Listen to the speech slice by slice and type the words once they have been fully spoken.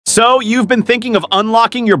So, you've been thinking of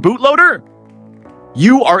unlocking your bootloader?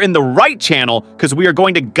 You are in the right channel because we are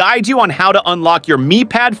going to guide you on how to unlock your Mi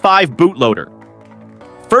Pad 5 bootloader.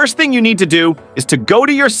 First thing you need to do is to go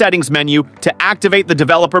to your settings menu to activate the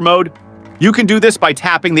developer mode. You can do this by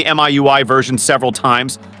tapping the MIUI version several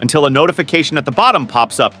times until a notification at the bottom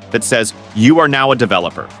pops up that says you are now a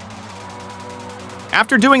developer.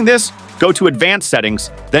 After doing this, go to Advanced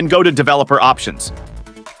Settings, then go to Developer Options.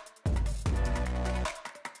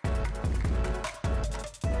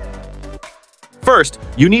 First,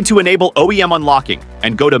 you need to enable OEM unlocking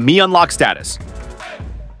and go to Mi Unlock Status.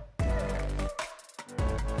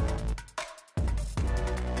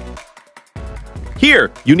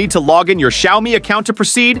 Here, you need to log in your Xiaomi account to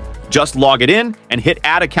proceed. Just log it in and hit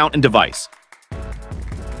Add Account and Device.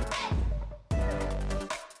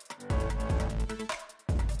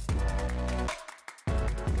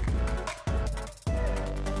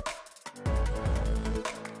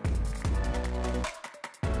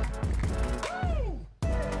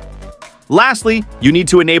 Lastly, you need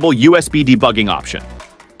to enable USB debugging option.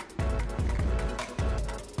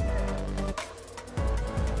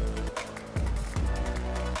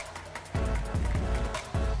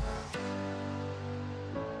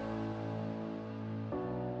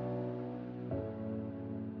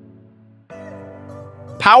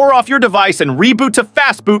 Power off your device and reboot to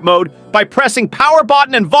fast boot mode by pressing power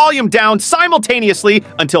button and volume down simultaneously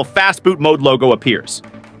until fast boot mode logo appears.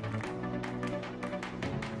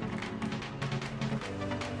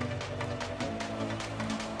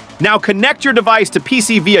 Now connect your device to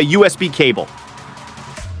PC via USB cable.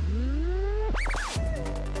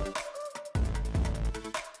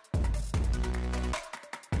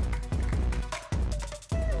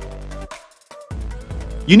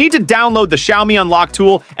 You need to download the Xiaomi Unlock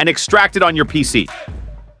tool and extract it on your PC.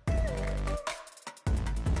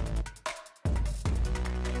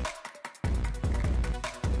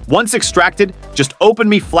 Once extracted, just open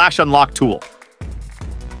Mi Flash Unlock tool.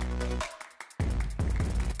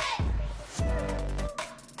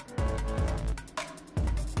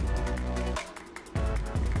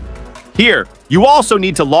 Here, you also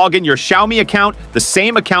need to log in your Xiaomi account, the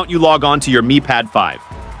same account you log on to your Mi Pad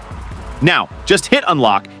 5. Now, just hit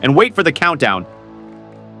unlock and wait for the countdown.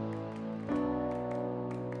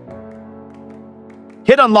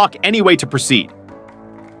 Hit unlock anyway to proceed.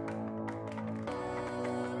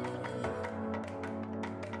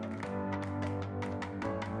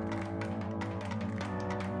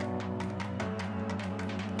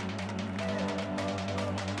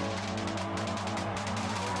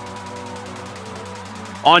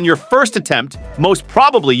 On your first attempt, most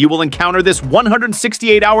probably you will encounter this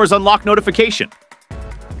 168 hours unlock notification.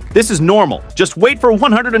 This is normal. Just wait for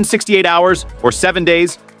 168 hours or 7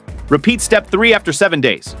 days. Repeat step 3 after 7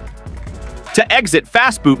 days. To exit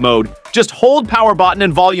fast boot mode, just hold power button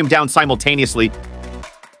and volume down simultaneously.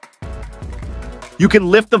 You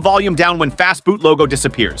can lift the volume down when fast boot logo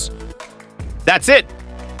disappears. That's it.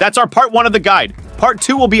 That's our part 1 of the guide. Part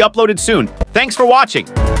 2 will be uploaded soon. Thanks for watching.